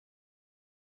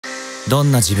ど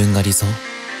んな自分が理想？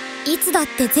いつだっ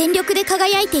て全力で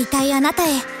輝いていたいあなた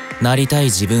へ。なりたい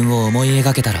自分を思い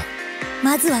描けたら、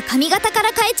まずは髪型から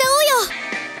変えちゃお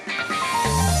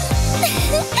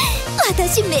うよ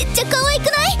私めっちゃ可愛くな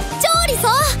い？超理想。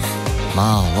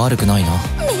まあ悪くないな。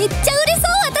めっちゃ売れそう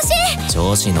私。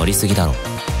調子乗りすぎだろ。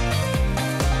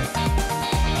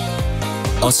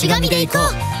推し髪でいこう。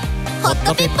ホッ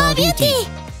トペッパービューティー。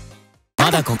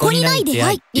まだここにない出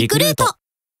会い、リクルート。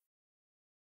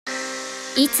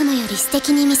いつもより素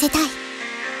敵に見せたい。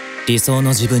理想の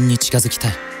自分に近づきた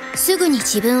い。すぐに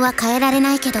自分は変えられ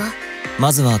ないけど、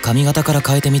まずは髪型から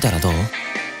変えてみたらどう？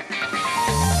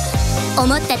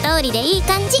思った通りでいい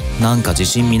感じ。なんか自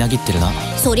信みなぎってるな。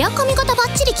そりゃ髪型バ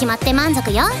ッチリ決まって満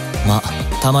足よ。ま、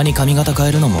たまに髪型変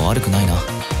えるのも悪くないな。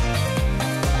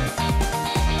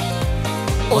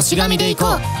推し髪でいこう。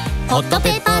ホットペ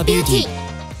ッパービューティー。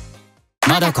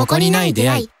まだここにない出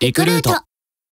会い、リクルート。